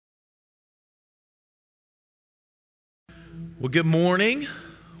Well, good morning.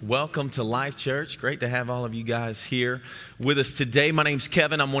 Welcome to Life Church. Great to have all of you guys here with us today. My name's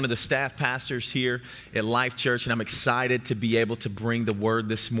Kevin. I'm one of the staff pastors here at Life Church, and I'm excited to be able to bring the word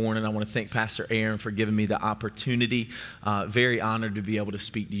this morning. I want to thank Pastor Aaron for giving me the opportunity. Very honored to be able to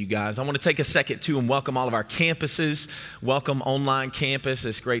speak to you guys. I want to take a second, too, and welcome all of our campuses. Welcome Online Campus.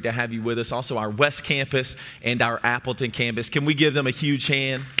 It's great to have you with us. Also, our West Campus and our Appleton Campus. Can we give them a huge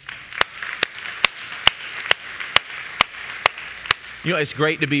hand? You know, it's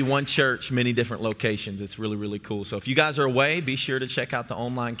great to be one church, many different locations. It's really, really cool. So if you guys are away, be sure to check out the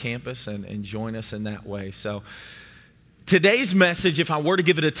online campus and join us in that way. So today's message, if I were to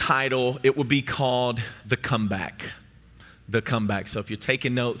give it a title, it would be called The Comeback. The Comeback. So if you're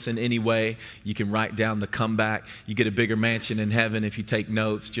taking notes in any way, you can write down The Comeback. You get a bigger mansion in heaven if you take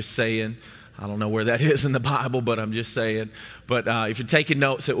notes, just saying. I don't know where that is in the Bible, but I'm just saying. But if you're taking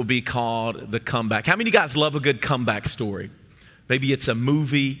notes, it will be called The Comeback. How many of you guys love a good comeback story? Maybe it's a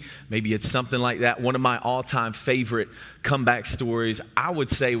movie, maybe it's something like that. One of my all-time favorite comeback stories, I would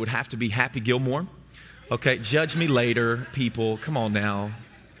say, would have to be Happy Gilmore. Okay, judge me later, people. Come on now,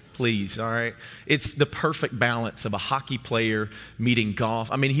 please, all right? It's the perfect balance of a hockey player meeting golf.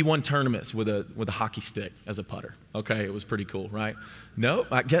 I mean, he won tournaments with a hockey stick as a putter. Okay, it was pretty cool, right? No,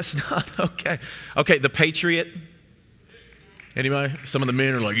 I guess not. Okay, The Patriot. Anybody? Some of the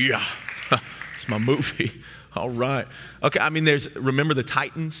men are like, yeah, it's my movie. All right. Okay, I mean, remember the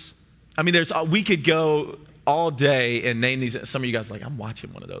Titans? I mean, we could go all day and name these. Some of you guys are like, I'm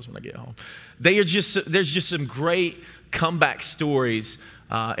watching one of those when I get home. There's just some great comeback stories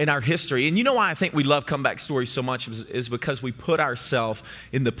in our history. And you know why I think we love comeback stories so much is because we put ourselves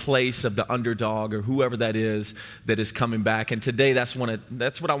in the place of the underdog or whoever that is coming back. And today that's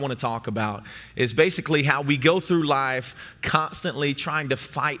what I want to talk about, is basically how we go through life constantly trying to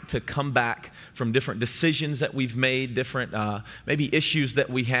fight to come back from different decisions that we've made, different maybe issues that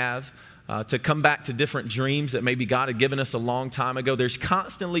we have. To come back to different dreams that maybe God had given us a long time ago. There's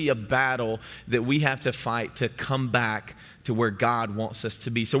constantly a battle that we have to fight to come back to where God wants us to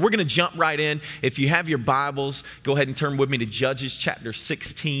be. So we're going to jump right in. If you have your Bibles, go ahead and turn with me to Judges chapter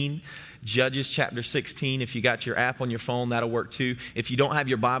 16. Judges chapter 16. If you got your app on your phone, that'll work too. If you don't have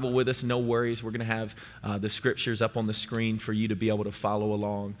your Bible with us, no worries. We're going to have the scriptures up on the screen for you to be able to follow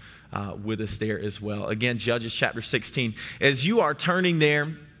along with us there as well. Again, Judges chapter 16. As you are turning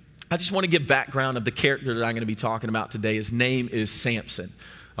there, I just want to give background of the character that I'm going to be talking about today. His name is Samson.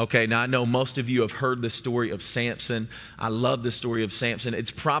 Okay, now I know most of you have heard the story of Samson. I love the story of Samson.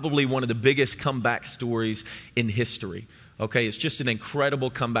 It's probably one of the biggest comeback stories in history. Okay, it's just an incredible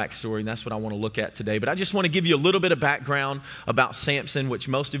comeback story, and that's what I want to look at today. But I just want to give you a little bit of background about Samson, which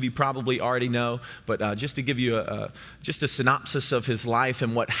most of you probably already know, but just to give you just a synopsis of his life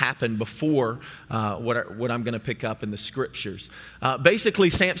and what happened before what I'm going to pick up in the scriptures.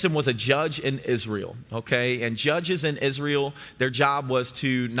 Basically, Samson was a judge in Israel, okay? And judges in Israel, their job was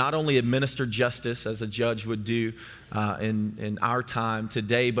to not only administer justice, as a judge would do in our time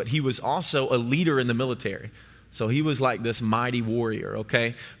today, but he was also a leader in the military. So he was like this mighty warrior,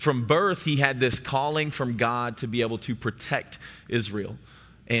 okay? From birth, he had this calling from God to be able to protect Israel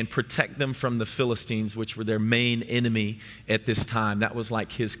and protect them from the Philistines, which were their main enemy at this time. That was like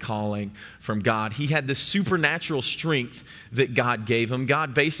his calling from God. He had this supernatural strength that God gave him.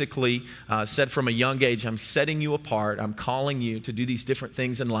 God basically said from a young age, I'm setting you apart. I'm calling you to do these different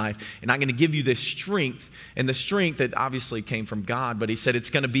things in life, and I'm going to give you this strength. And the strength that obviously came from God, but he said it's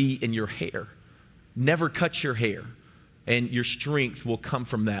going to be in your hair. Never cut your hair, and your strength will come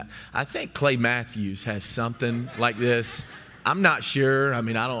from that. I think Clay Matthews has something like this. I'm not sure. I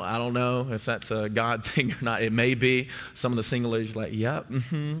mean, I don't know if that's a God thing or not. It may be. Some of the single ladies are like, yep,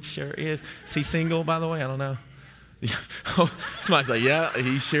 sure is. Is he single, by the way? I don't know. Somebody's like, yeah,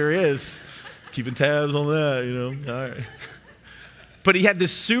 he sure is. Keeping tabs on that, you know. All right. But he had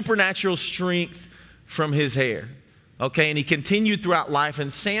this supernatural strength from his hair. Okay, and he continued throughout life,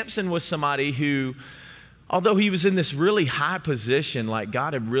 and Samson was somebody who, although he was in this really high position, like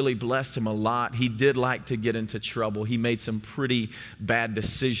God had really blessed him a lot, he did like to get into trouble. He made some pretty bad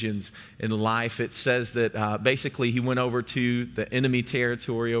decisions in life. It says that basically he went over to the enemy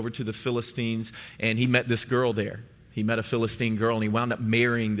territory, over to the Philistines, and he met this girl there. He met a Philistine girl, and he wound up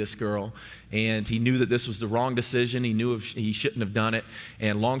marrying this girl. And he knew that this was the wrong decision. He knew he shouldn't have done it.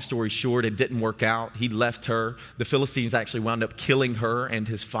 And long story short, it didn't work out. He left her. The Philistines actually wound up killing her and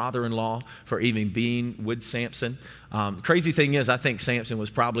his father-in-law for even being with Samson. Crazy thing is, I think Samson was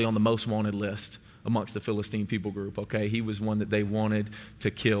probably on the most wanted list amongst the Philistine people group, okay? He was one that they wanted to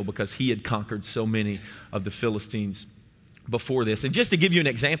kill because he had conquered so many of the Philistines. before this. And just to give you an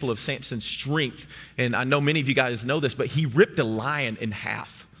example of Samson's strength, and I know many of you guys know this, but he ripped a lion in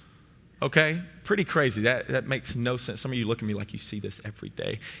half. Okay? Pretty crazy. That makes no sense. Some of you look at me like you see this every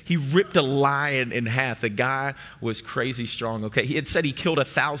day. He ripped a lion in half. The guy was crazy strong. Okay? He had said he killed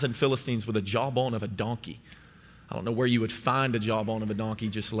 1,000 Philistines with a jawbone of a donkey. I don't know where you would find a jawbone of a donkey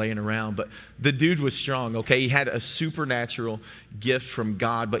just laying around, but the dude was strong, okay? He had a supernatural gift from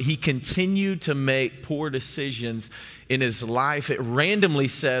God, but he continued to make poor decisions in his life. It randomly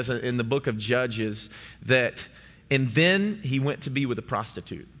says in the book of Judges that, and then he went to be with a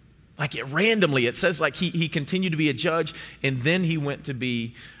prostitute. Like it says like he continued to be a judge, and then he went to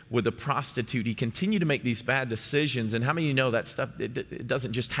be with a prostitute. He continued to make these bad decisions. And how many of you know that stuff, it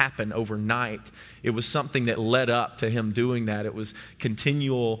doesn't just happen overnight. It was something that led up to him doing that. It was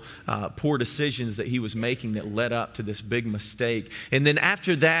continual poor decisions that he was making that led up to this big mistake. And then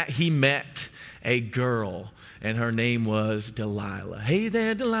after that, he met a girl, and her name was Delilah. Hey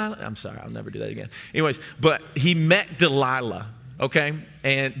there, Delilah. I'm sorry, I'll never do that again. Anyways, but he met Delilah, okay?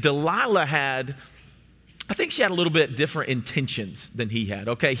 And Delilah I think she had a little bit different intentions than he had,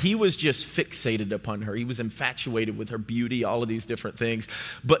 okay? He was just fixated upon her. He was infatuated with her beauty, all of these different things.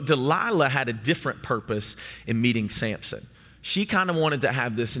 But Delilah had a different purpose in meeting Samson. She kind of wanted to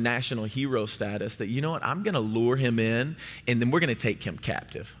have this national hero status that, you know what, I'm going to lure him in, and then we're going to take him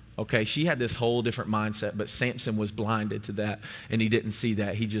captive. Okay, she had this whole different mindset, but Samson was blinded to that, and he didn't see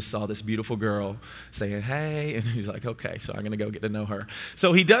that. He just saw this beautiful girl saying, hey, and he's like, okay, so I'm going to go get to know her.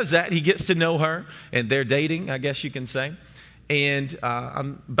 So he does that. He gets to know her, and they're dating, I guess you can say. And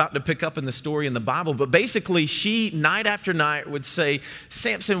I'm about to pick up in the story in the Bible, but basically she, night after night, would say,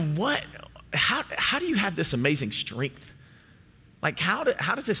 Samson, how do you have this amazing strength? Like, how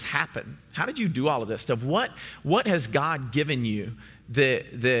does this happen? How did you do all of this stuff? What has God given you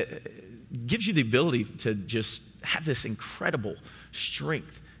that gives you the ability to just have this incredible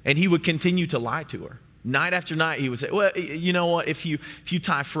strength? And he would continue to lie to her. Night after night, he would say, well, you know what? If you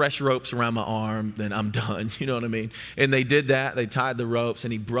tie fresh ropes around my arm, then I'm done. You know what I mean? And they did that. They tied the ropes,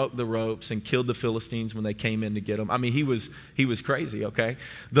 and he broke the ropes and killed the Philistines when they came in to get him. I mean, he was crazy, okay?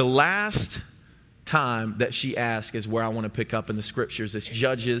 The last time that she asked is where I want to pick up in the scriptures. It's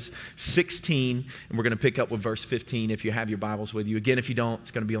Judges 16, and we're going to pick up with verse 15 if you have your Bibles with you. Again, if you don't,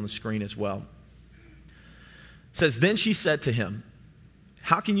 it's going to be on the screen as well. It says, then she said to him,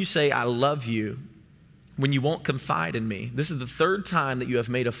 how can you say I love you when you won't confide in me? This is the third time that you have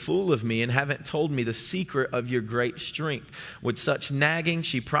made a fool of me and haven't told me the secret of your great strength. With such nagging,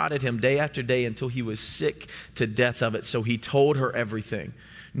 she prodded him day after day until he was sick to death of it. So he told her everything.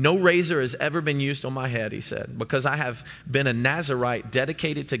 No razor has ever been used on my head, he said, because I have been a Nazirite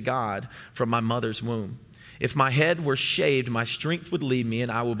dedicated to God from my mother's womb. If my head were shaved, my strength would leave me, and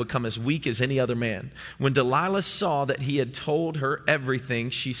I will become as weak as any other man. When Delilah saw that he had told her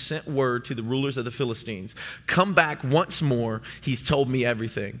everything, she sent word to the rulers of the Philistines, come back once more, he's told me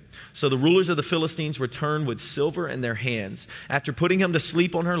everything. So the rulers of the Philistines returned with silver in their hands. After putting him to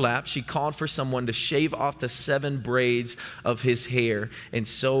sleep on her lap, she called for someone to shave off the 7 braids of his hair, and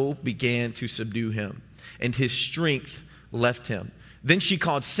so began to subdue him. And his strength left him. Then she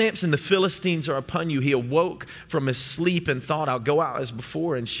called, Samson, the Philistines are upon you. He awoke from his sleep and thought, I'll go out as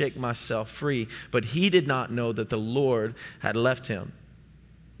before and shake myself free. But he did not know that the Lord had left him.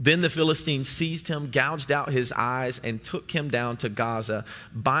 Then the Philistines seized him, gouged out his eyes, and took him down to Gaza.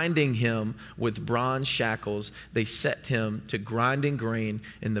 Binding him with bronze shackles, they set him to grinding grain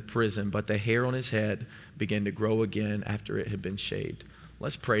in the prison. But the hair on his head began to grow again after it had been shaved.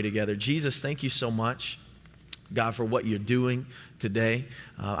 Let's pray together. Jesus, thank you so much, God, for what you're doing today.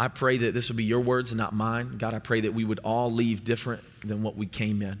 I pray that this will be your words and not mine. God, I pray that we would all leave different than what we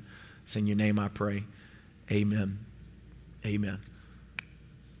came in. It's in your name I pray. Amen. Amen.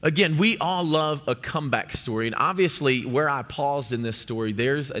 Again, we all love a comeback story. And obviously, where I paused in this story,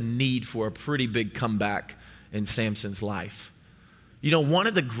 there's a need for a pretty big comeback in Samson's life. You know, one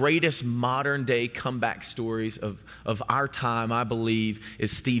of the greatest modern day comeback stories of our time, I believe,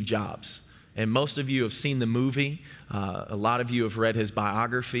 is Steve Jobs. And most of you have seen the movie. A lot of you have read his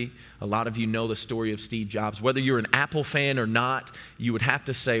biography. A lot of you know the story of Steve Jobs. Whether you're an Apple fan or not, you would have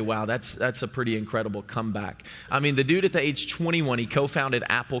to say, wow, that's a pretty incredible comeback. I mean, the dude at the age 21, he co-founded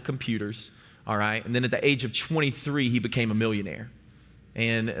Apple Computers, all right? And then at the age of 23, he became a millionaire.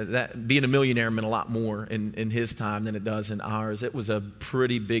 And that being a millionaire meant a lot more in his time than it does in ours. It was a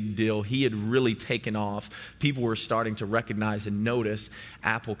pretty big deal. He had really taken off. People were starting to recognize and notice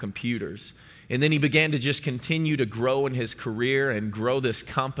Apple Computers. And then he began to just continue to grow in his career and grow this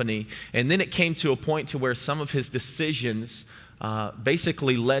company. And then it came to a point to where some of his decisions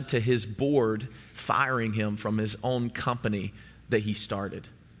basically led to his board firing him from his own company that he started.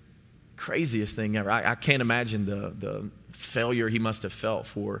 Craziest thing ever. I can't imagine the failure he must have felt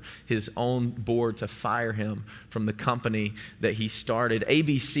for his own board to fire him from the company that he started.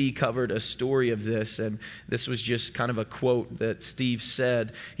 ABC covered a story of this, and this was just kind of a quote that Steve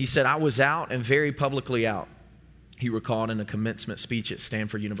said. He said, "I was out and very publicly out," he recalled in a commencement speech at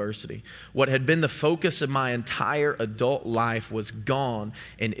Stanford University. "What had been the focus of my entire adult life was gone,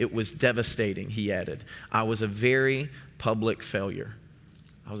 and it was devastating," he added. "I was a very public failure."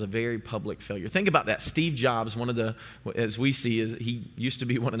 I was a very public failure. Think about that. Steve Jobs, as we see, he used to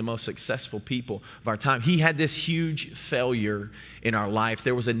be one of the most successful people of our time. He had this huge failure in our life.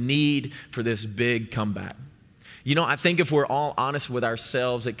 There was a need for this big comeback. You know, I think if we're all honest with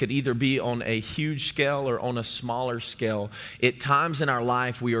ourselves, it could either be on a huge scale or on a smaller scale. At times in our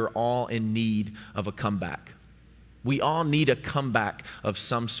life, we are all in need of a comeback. We all need a comeback of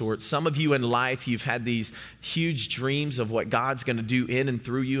some sort. Some of you in life, you've had these huge dreams of what God's going to do in and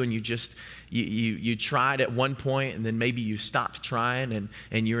through you, and you tried at one point, and then maybe you stopped trying,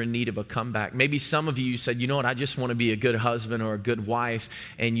 and you're in need of a comeback. Maybe some of you said, you know what, I just want to be a good husband or a good wife,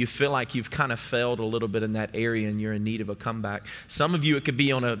 and you feel like you've kind of failed a little bit in that area, and you're in need of a comeback. Some of you, it could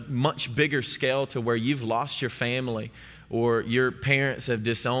be on a much bigger scale to where you've lost your family, or your parents have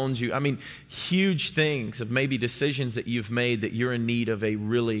disowned you. I mean, huge things of maybe decisions that you've made that you're in need of a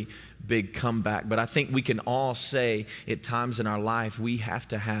really big comeback. But I think we can all say at times in our life, we have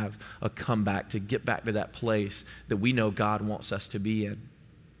to have a comeback to get back to that place that we know God wants us to be in.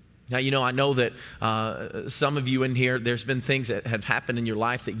 Now, you know, I know that some of you in here, there's been things that have happened in your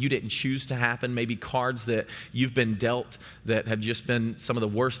life that you didn't choose to happen, maybe cards that you've been dealt that have just been some of the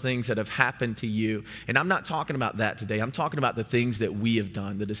worst things that have happened to you. And I'm not talking about that today. I'm talking about the things that we have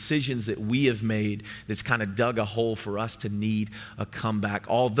done, the decisions that we have made that's kind of dug a hole for us to need a comeback,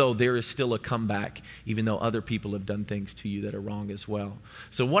 although there is still a comeback, even though other people have done things to you that are wrong as well.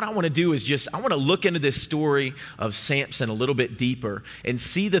 So what I want to do is I want to look into this story of Samson a little bit deeper and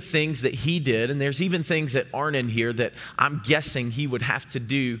see the things that he did, and there's even things that aren't in here that I'm guessing he would have to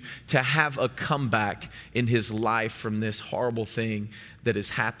do to have a comeback in his life from this horrible thing that has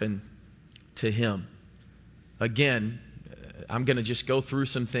happened to him. Again, I'm going to just go through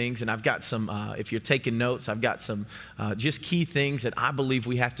some things, and I've got some, if you're taking notes, I've got some just key things that I believe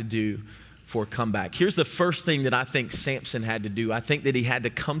we have to do for a comeback. Here's the first thing that I think Samson had to do. I think that he had to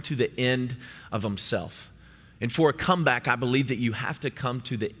come to the end of himself. And for a comeback, I believe that you have to come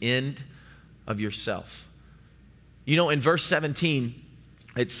to the end of yourself. You know, in verse 17,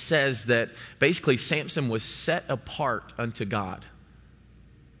 it says that basically Samson was set apart unto God.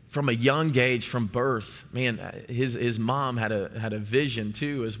 From a young age, from birth, man, his mom had a vision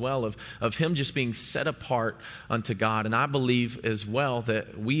too as well of him just being set apart unto God. And I believe as well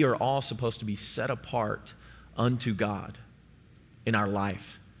that we are all supposed to be set apart unto God in our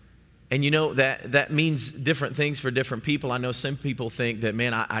life. And you know, that means different things for different people. I know some people think that,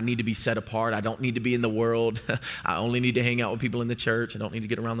 man, I need to be set apart. I don't need to be in the world. I only need to hang out with people in the church. I don't need to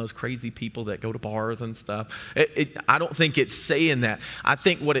get around those crazy people that go to bars and stuff. I don't think it's saying that. I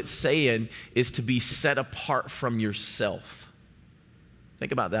think what it's saying is to be set apart from yourself.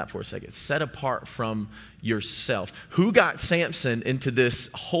 Think about that for a second. Set apart from yourself. Who got Samson into this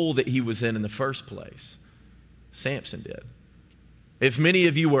hole that he was in the first place? Samson did. If many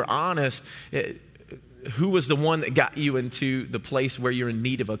of you were honest, who was the one that got you into the place where you're in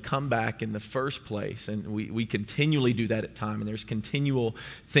need of a comeback in the first place? And we continually do that at times. And there's continual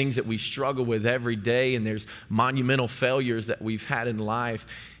things that we struggle with every day. And there's monumental failures that we've had in life.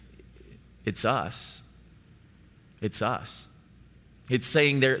 It's us. It's us. It's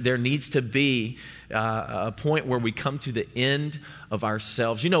saying there needs to be a point where we come to the end of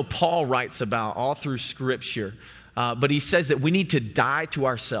ourselves. You know, Paul writes about all through Scripture, but he says that we need to die to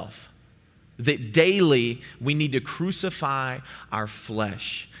ourselves, that daily we need to crucify our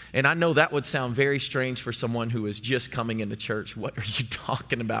flesh. And I know that would sound very strange for someone who is just coming into church. What are you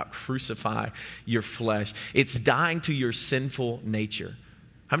talking about, crucify your flesh? It's dying to your sinful nature.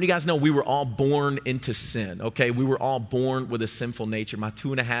 How many of you guys know we were all born into sin, okay? We were all born with a sinful nature. My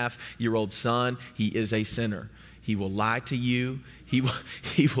 2.5-year-old son, he is a sinner. He will lie to you. He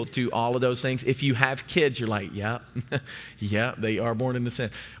will do all of those things. If you have kids, you're like, yeah, yeah, they are born into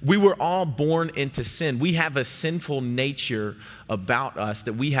sin. We were all born into sin. We have a sinful nature about us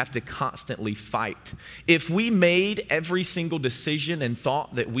that we have to constantly fight. If we made every single decision and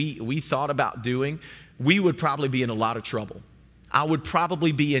thought that we thought about doing, we would probably be in a lot of trouble. I would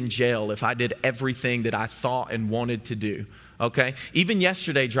probably be in jail if I did everything that I thought and wanted to do, okay? Even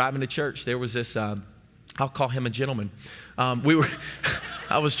yesterday, driving to church, there was this I'll call him a gentleman.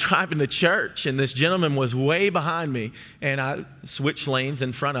 I was driving to church, and this gentleman was way behind me, and I switched lanes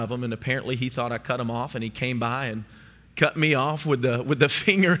in front of him, and apparently he thought I cut him off, and he came by and cut me off with the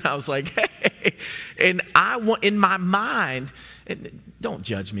finger. And I was like, hey, and in my mind, and don't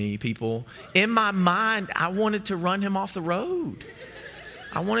judge me, people. In my mind, I wanted to run him off the road.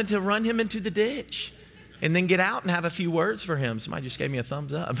 I wanted to run him into the ditch, and then get out and have a few words for him. Somebody just gave me a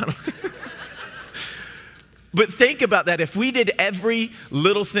thumbs up. But think about that. If we did every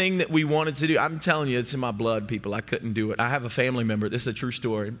little thing that we wanted to do, I'm telling you, it's in my blood, people. I couldn't do it. I have a family member. This is a true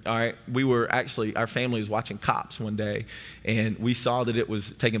story. All right. Our family was watching Cops one day, and we saw that it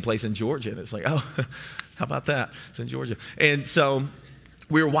was taking place in Georgia. And it's like, oh, how about that? It's in Georgia. And so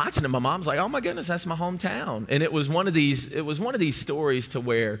we were watching it. My mom's like, oh my goodness, that's my hometown. And it was one of these stories to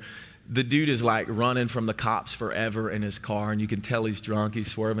where the dude is like running from the cops forever in his car, and you can tell he's drunk. He's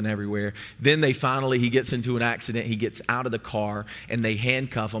swerving everywhere. Then he gets into an accident. He gets out of the car, and they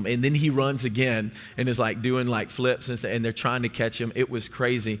handcuff him. And then he runs again and is like doing like flips, and they're trying to catch him. It was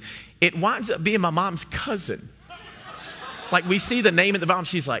crazy. It winds up being my mom's cousin. Like, we see the name at the bottom.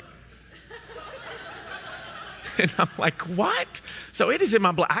 She's like, and I'm like, what? So it is in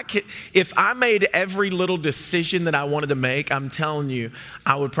my blood. If I made every little decision that I wanted to make, I'm telling you,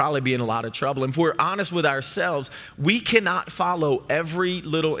 I would probably be in a lot of trouble. And if we're honest with ourselves, we cannot follow every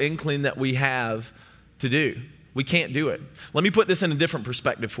little inkling that we have to do. We can't do it. Let me put this in a different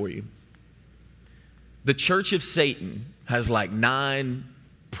perspective for you. The Church of Satan has like 9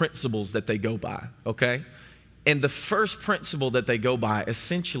 principles that they go by, okay? And the first principle that they go by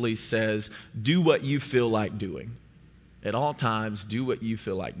essentially says, do what you feel like doing. At all times, do what you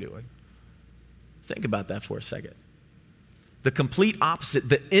feel like doing. Think about that for a second. The complete opposite,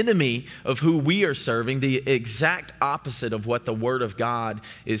 the enemy of who we are serving, the exact opposite of what the Word of God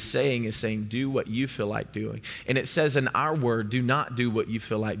is saying, do what you feel like doing. And it says in our Word, do not do what you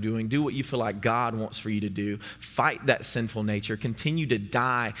feel like doing. Do what you feel like God wants for you to do. Fight that sinful nature. Continue to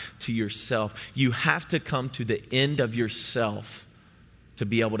die to yourself. You have to come to the end of yourself to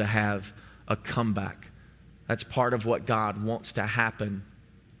be able to have a comeback. That's part of what God wants to happen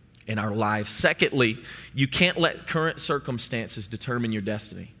in our lives. Secondly, you can't let current circumstances determine your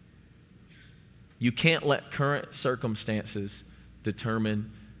destiny. You can't let current circumstances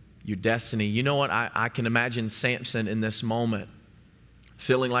determine your destiny. You know what? I can imagine Samson in this moment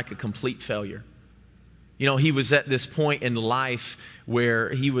feeling like a complete failure. You know, he was at this point in life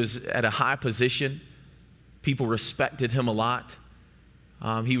where he was at a high position. People respected him a lot.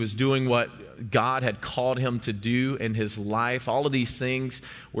 He was doing what God had called him to do in his life. All of these things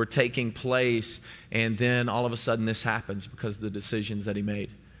were taking place, and then all of a sudden this happens because of the decisions that he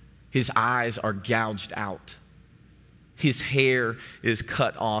made. His eyes are gouged out. His hair is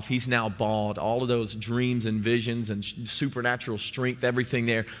cut off. He's now bald. All of those dreams and visions and supernatural strength, everything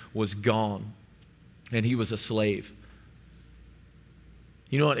there was gone, and he was a slave.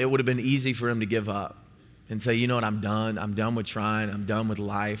 You know what? It would have been easy for him to give up and say, you know what, I'm done. I'm done with trying. I'm done with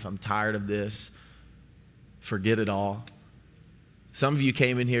life. I'm tired of this. Forget it all. Some of you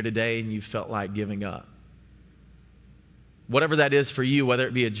came in here today and you felt like giving up. Whatever that is for you, whether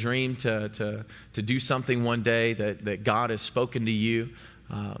it be a dream to do something one day that God has spoken to you.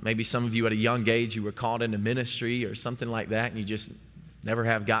 Maybe some of you at a young age, you were called into ministry or something like that, and you just never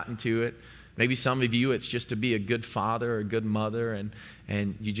have gotten to it. Maybe some of you, it's just to be a good father or a good mother,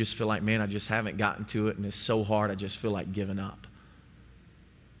 and you just feel like, man, I just haven't gotten to it, and it's so hard, I just feel like giving up.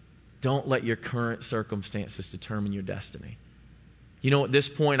 Don't let your current circumstances determine your destiny. You know, at this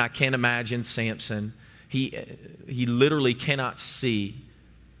point, I can't imagine Samson. He literally cannot see.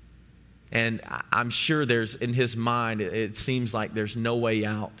 And I'm sure there's, in his mind, it seems like there's no way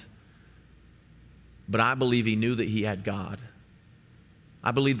out. But I believe he knew that he had God. I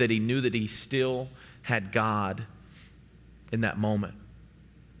believe that he knew that he still had God in that moment.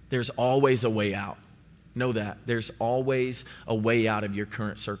 There's always a way out. Know that. There's always a way out of your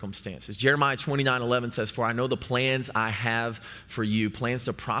current circumstances. Jeremiah 29:11 says, "For I know the plans I have for you, plans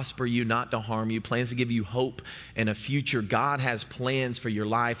to prosper you, not to harm you, plans to give you hope and a future." God has plans for your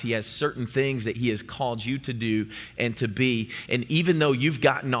life. He has certain things that he has called you to do and to be. And even though you've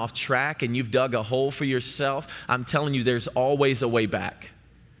gotten off track and you've dug a hole for yourself, I'm telling you, there's always a way back.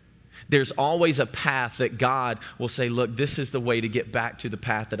 There's always a path that God will say, look, this is the way to get back to the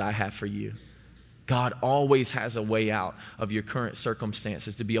path that I have for you. God always has a way out of your current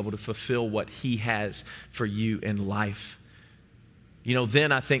circumstances to be able to fulfill what he has for you in life. You know,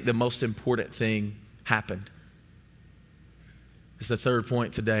 then I think the most important thing happened. It's the third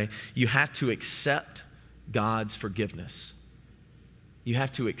point today. You have to accept God's forgiveness. You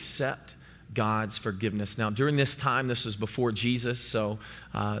have to accept God's forgiveness. Now, during this time, this was before Jesus, so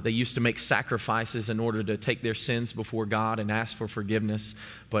they used to make sacrifices in order to take their sins before God and ask for forgiveness.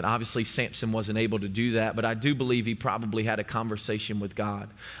 But obviously, Samson wasn't able to do that. But I do believe he probably had a conversation with God.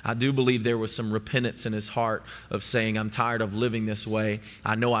 I do believe there was some repentance in his heart of saying, I'm tired of living this way.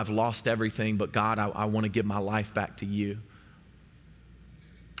 I know I've lost everything, but God, I want to give my life back to you.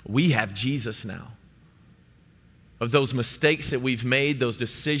 We have Jesus now. Of those mistakes that we've made, those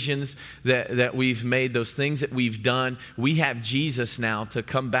decisions that we've made, those things that we've done, we have Jesus now to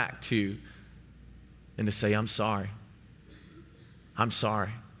come back to and to say, I'm sorry. I'm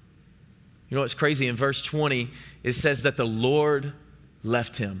sorry. You know what's crazy? In verse 20, it says that the Lord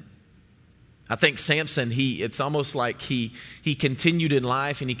left him. I think Samson, it's almost like he continued in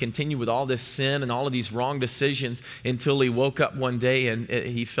life and he continued with all this sin and all of these wrong decisions until he woke up one day and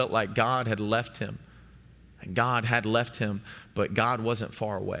he felt like God had left him. And God had left him, but God wasn't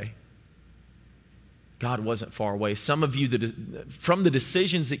far away. God wasn't far away. Some of you, from the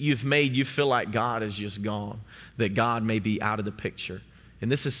decisions that you've made, you feel like God is just gone, that God may be out of the picture.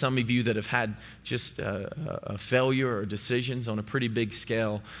 And this is some of you that have had just a failure or decisions on a pretty big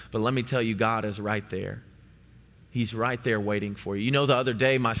scale. But let me tell you, God is right there. He's right there waiting for you. You know, the other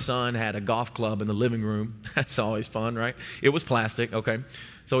day, my son had a golf club in the living room. That's always fun, right? It was plastic, okay.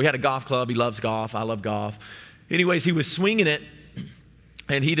 So he had a golf club. He loves golf. I love golf. Anyways, he was swinging it,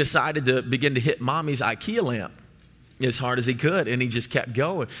 and he decided to begin to hit Mommy's IKEA lamp as hard as he could, and he just kept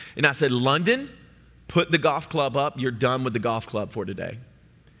going. And I said, London, put the golf club up. You're done with the golf club for today.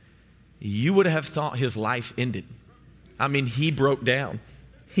 You would have thought his life ended. I mean, he broke down.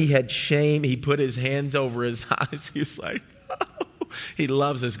 He had shame. He put his hands over his eyes. He was like, oh. He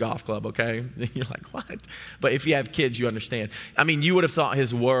loves his golf club, okay? And you're like, what? But if you have kids, you understand. I mean, you would have thought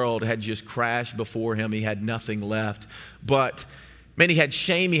his world had just crashed before him. He had nothing left. But, man, he had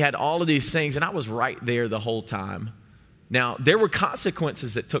shame. He had all of these things. And I was right there the whole time. Now, there were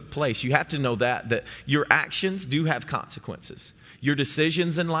consequences that took place. You have to know that your actions do have consequences. Your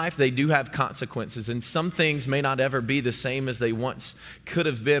decisions in life, they do have consequences. And some things may not ever be the same as they once could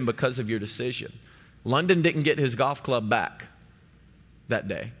have been because of your decision. London didn't get his golf club back that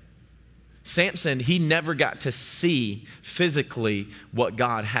day. Samson, he never got to see physically what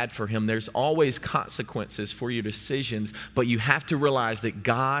God had for him. There's always consequences for your decisions, but you have to realize that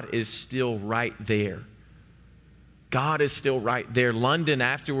God is still right there. God is still right there. London,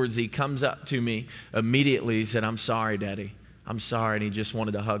 afterwards, he comes up to me immediately. He said, I'm sorry, Daddy. I'm sorry. And he just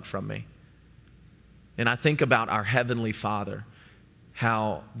wanted a hug from me. And I think about our Heavenly Father,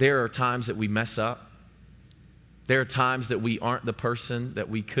 how there are times that we mess up. There are times that we aren't the person that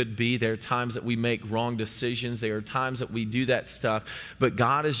we could be. There are times that we make wrong decisions. There are times that we do that stuff. But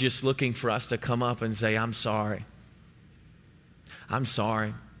God is just looking for us to come up and say, I'm sorry. I'm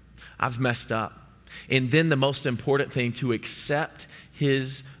sorry. I've messed up. And then the most important thing, to accept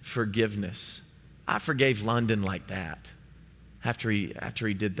His forgiveness. I forgave London like that after he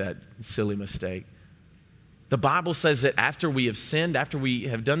did that silly mistake. The Bible says that after we have sinned, after we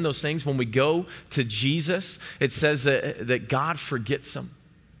have done those things, when we go to Jesus, it says that God forgets them.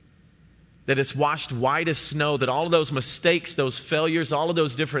 That it's washed white as snow, that all of those mistakes, those failures, all of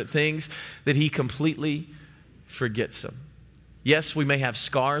those different things, that He completely forgets them. Yes, we may have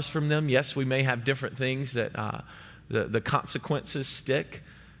scars from them. Yes, we may have different things that the consequences stick.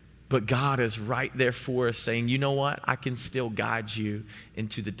 But God is right there for us saying, you know what? I can still guide you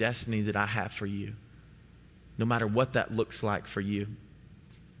into the destiny that I have for you. No matter what that looks like for you.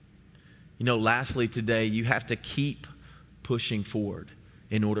 You know, lastly today, you have to keep pushing forward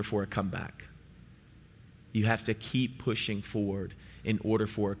in order for a comeback. You have to keep pushing forward in order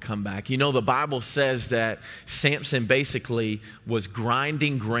for a comeback. You know, the Bible says that Samson basically was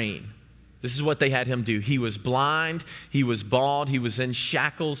grinding grain. This is what they had him do. He was blind, he was bald, he was in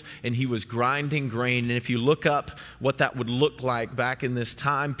shackles, and he was grinding grain. And if you look up what that would look like back in this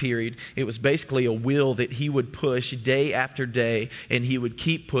time period, it was basically a wheel that he would push day after day, and he would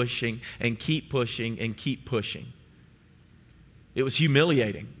keep pushing and keep pushing and keep pushing. It was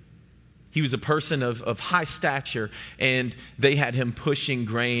humiliating. He was a person of high stature, and they had him pushing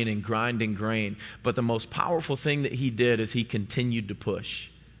grain and grinding grain. But the most powerful thing that he did is he continued to push.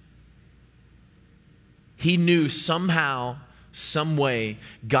 He knew somehow, some way,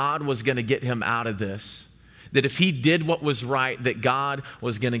 God was going to get him out of this. That if he did what was right, that God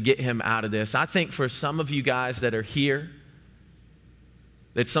was going to get him out of this. I think for some of you guys that are here,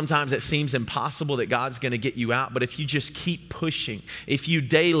 That sometimes it seems impossible that God's going to get you out. But if you just keep pushing, if you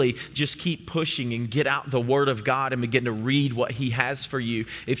daily just keep pushing and get out the Word of God and begin to read what He has for you,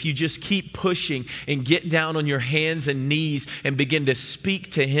 if you just keep pushing and get down on your hands and knees and begin to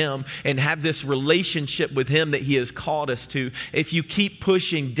speak to Him and have this relationship with Him that He has called us to, if you keep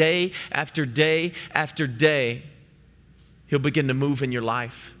pushing day after day after day, He'll begin to move in your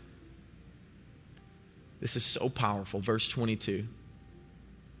life. This is so powerful. Verse 22.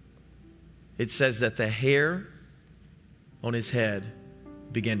 It says that the hair on his head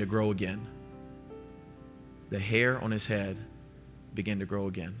began to grow again. The hair on his head began to grow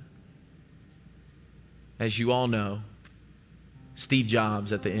again. As you all know, Steve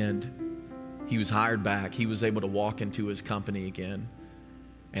Jobs at the end, he was hired back. He was able to walk into his company again.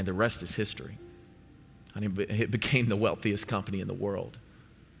 And the rest is history. I mean, it became the wealthiest company in the world.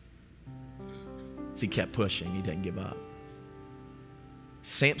 So he kept pushing. He didn't give up.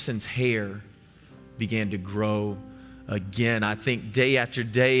 Samson's hair began to grow again. I think day after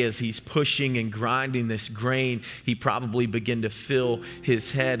day as he's pushing and grinding this grain, he probably began to feel his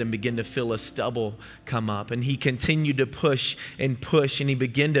head and begin to feel a stubble come up. And he continued to push and he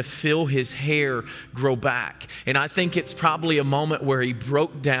began to feel his hair grow back. And I think it's probably a moment where he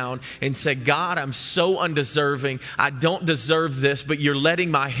broke down and said, God, I'm so undeserving. I don't deserve this, but you're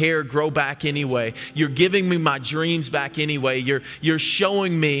letting my hair grow back anyway. You're giving me my dreams back anyway. You're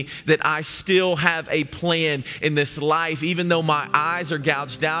showing me that I still have a plan in this life. Even though my eyes are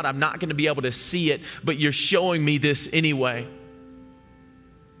gouged out, I'm not going to be able to see it, but you're showing me this anyway.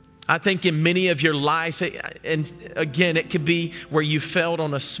 I think in many of your life, and again, it could be where you failed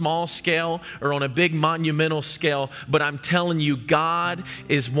on a small scale or on a big monumental scale, but I'm telling you, God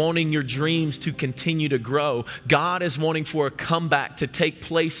is wanting your dreams to continue to grow. God is wanting for a comeback to take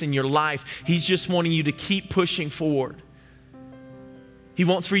place in your life. He's just wanting you to keep pushing forward. He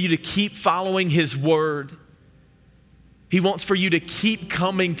wants for you to keep following His word. He wants for you to keep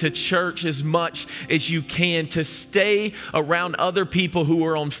coming to church as much as you can, to stay around other people who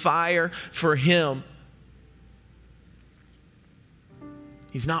are on fire for Him.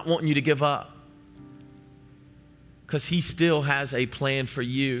 He's not wanting you to give up because He still has a plan for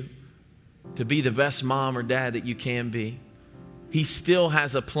you to be the best mom or dad that you can be. He still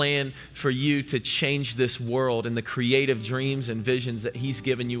has a plan for you to change this world and the creative dreams and visions that He's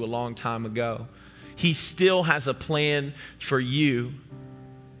given you a long time ago. He still has a plan for you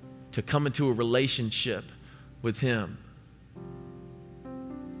to come into a relationship with Him.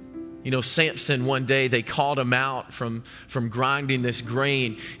 You know, Samson, one day they called him out from grinding this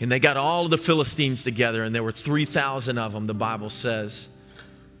grain, and they got all of the Philistines together, and there were 3,000 of them, the Bible says.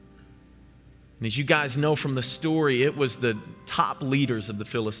 And as you guys know from the story, it was the top leaders of the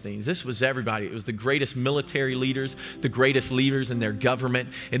Philistines. This was everybody. It was the greatest military leaders, the greatest leaders in their government.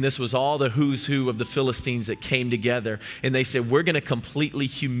 And this was all the who's who of the Philistines that came together. And they said, we're going to completely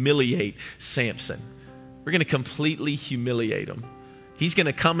humiliate Samson. We're going to completely humiliate him. He's going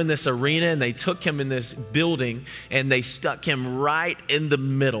to come in this arena. And they took him in this building and they stuck him right in the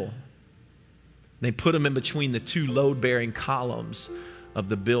middle. They put him in between the two load-bearing columns of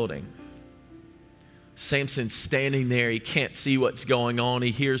the building. Samson's standing there. He can't see what's going on. He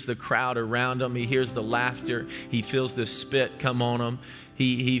hears the crowd around him. He hears the laughter. He feels the spit come on him.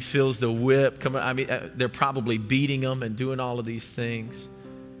 He feels the whip come. I mean, they're probably beating him and doing all of these things.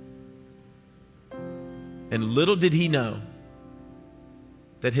 And little did he know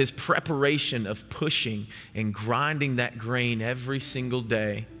that his preparation of pushing and grinding that grain every single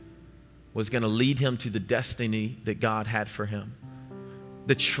day was going to lead him to the destiny that God had for him.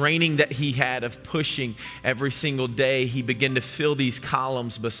 The training that he had of pushing every single day, he began to feel these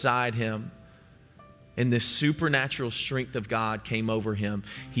columns beside him. And this supernatural strength of God came over him.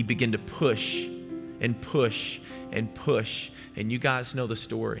 He began to push and push and push. And you guys know the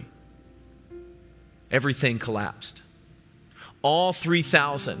story. Everything collapsed. All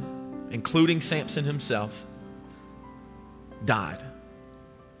 3,000, including Samson himself, died.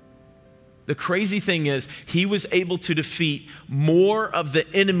 The crazy thing is, he was able to defeat more of the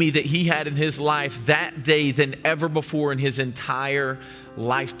enemy that he had in his life that day than ever before in his entire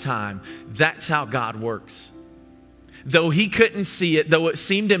lifetime. That's how God works. Though he couldn't see it, though it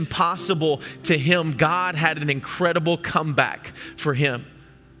seemed impossible to him, God had an incredible comeback for him.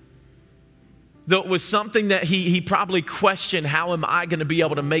 Though it was something that he probably questioned, how am I going to be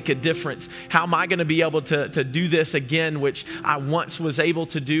able to make a difference? How am I going to be able to do this again, which I once was able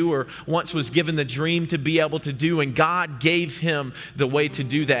to do or once was given the dream to be able to do? And God gave him the way to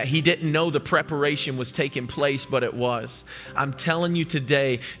do that. He didn't know the preparation was taking place, but it was. I'm telling you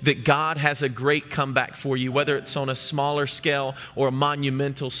today that God has a great comeback for you, whether it's on a smaller scale or a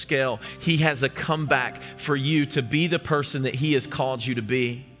monumental scale. He has a comeback for you to be the person that he has called you to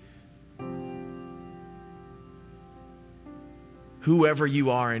be. Whoever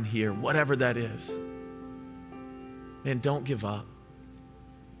you are in here, whatever that is, man, don't give up.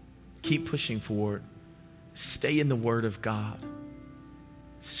 Keep pushing forward. Stay in the Word of God.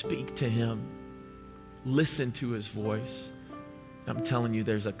 Speak to Him. Listen to His voice. I'm telling you,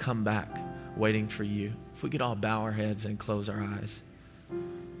 there's a comeback waiting for you. If we could all bow our heads and close our eyes.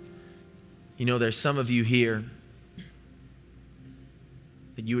 You know, there's some of you here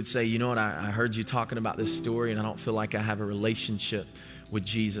that you would say, you know what, I heard you talking about this story and I don't feel like I have a relationship with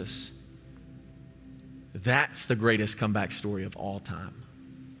Jesus. That's the greatest comeback story of all time.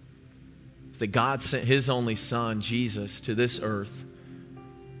 It's that God sent His only Son, Jesus, to this earth.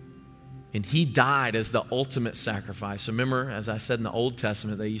 And He died as the ultimate sacrifice. Remember, as I said in the Old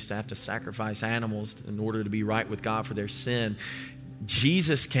Testament, they used to have to sacrifice animals in order to be right with God for their sin.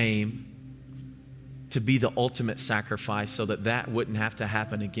 Jesus came to be the ultimate sacrifice so that that wouldn't have to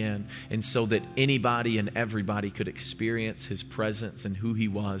happen again, and so that anybody and everybody could experience His presence and who He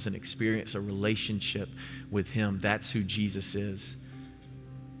was and experience a relationship with Him. That's who Jesus is.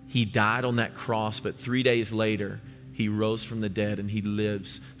 He died on that cross, but 3 days later, He rose from the dead and He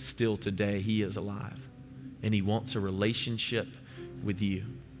lives still today. He is alive, and He wants a relationship with you.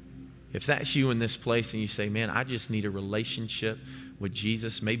 If that's you in this place and you say, man, I just need a relationship with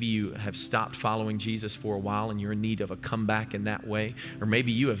Jesus. Maybe you have stopped following Jesus for a while and you're in need of a comeback in that way. Or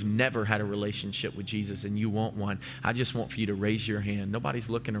maybe you have never had a relationship with Jesus and you want one. I just want for you to raise your hand. Nobody's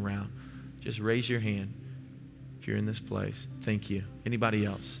looking around. Just raise your hand if you're in this place. Thank you. Anybody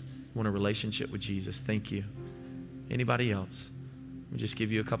else want a relationship with Jesus? Thank you. Anybody else? We'll just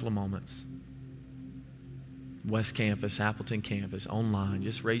give you a couple of moments. West Campus, Appleton Campus, online.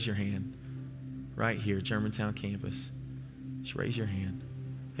 Just raise your hand. Right here, Germantown Campus. Just raise your hand.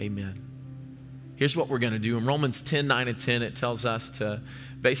 Amen. Here's what we're going to do. In Romans 10, 9, and 10, it tells us to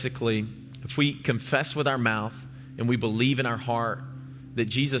basically, if we confess with our mouth and we believe in our heart that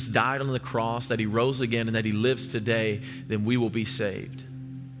Jesus died on the cross, that He rose again, and that He lives today, then we will be saved.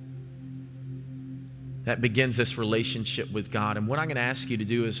 That begins this relationship with God. And what I'm going to ask you to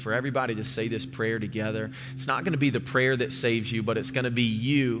do is for everybody to say this prayer together. It's not going to be the prayer that saves you, but it's going to be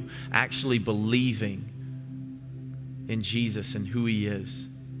you actually believing in Jesus and who He is,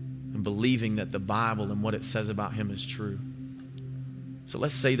 and believing that the Bible and what it says about Him is true. So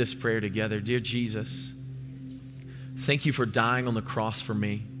let's say this prayer together. Dear Jesus, thank You for dying on the cross for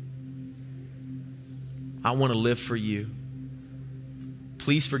me. I want to live for You.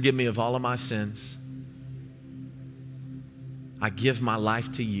 Please forgive me of all of my sins. I give my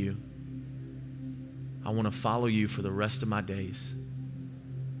life to You. I want to follow You for the rest of my days.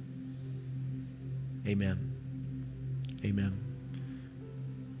 Amen. Amen.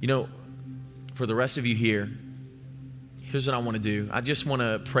 You know, for the rest of you here, here's what I want to do. I just want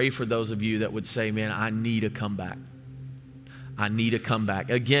to pray for those of you that would say, man, I need a comeback. I need a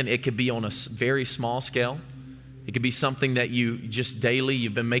comeback. Again, it could be on a very small scale. It could be something that you just daily,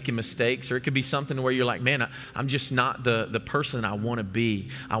 you've been making mistakes, or it could be something where you're like, man, I'm just not the person I want to be.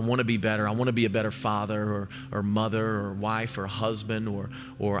 I want to be better. I want to be a better father or mother or wife or husband,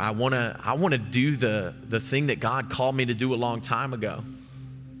 or I want to do the thing that God called me to do a long time ago.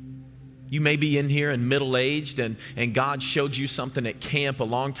 You may be in here and middle-aged, and God showed you something at camp a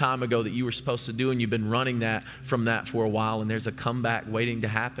long time ago that you were supposed to do, and you've been running from that for a while, and there's a comeback waiting to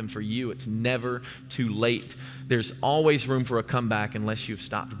happen for you. It's never too late. There's always room for a comeback unless you've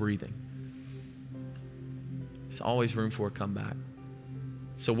stopped breathing. There's always room for a comeback.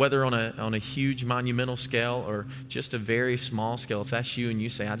 So whether on a huge monumental scale or just a very small scale, if that's you and you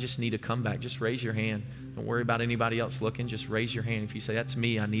say, I just need a comeback, just raise your hand. Don't worry about anybody else looking. Just raise your hand. If you say, that's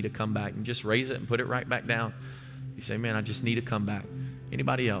me, I need a comeback, and just raise it and put it right back down. You say, man, I just need a comeback.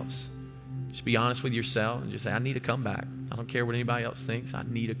 Anybody else? Just be honest with yourself and just say, I need a comeback. I don't care what anybody else thinks. I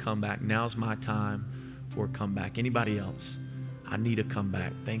need a comeback. Now's my time for a comeback. Anybody else? I need a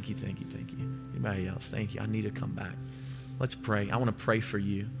comeback. Thank you, thank you, thank you. Anybody else? Thank you. I need a comeback. Let's pray. I want to pray for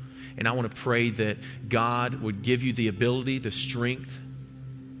you. And I want to pray that God would give you the ability, the strength,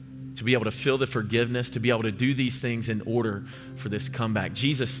 to be able to feel the forgiveness, to be able to do these things in order for this comeback.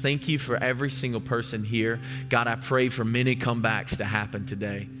 Jesus, thank You for every single person here. God, I pray for many comebacks to happen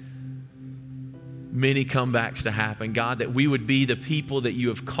today. many comebacks to happen. God, that we would be the people that you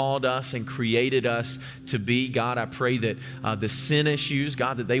have called us and created us to be. God, I pray that the sin issues,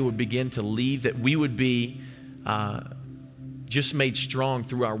 God, that they would begin to leave, that we would be just made strong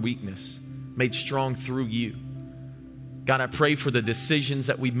through our weakness, made strong through you. God, I pray for the decisions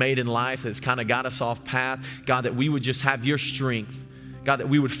that we've made in life that's kind of got us off path. God, that we would just have your strength. God, that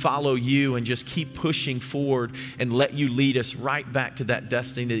we would follow you and just keep pushing forward and let you lead us right back to that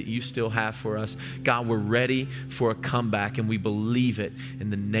destiny that you still have for us. God, we're ready for a comeback and we believe it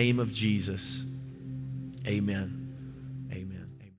in the name of Jesus. Amen.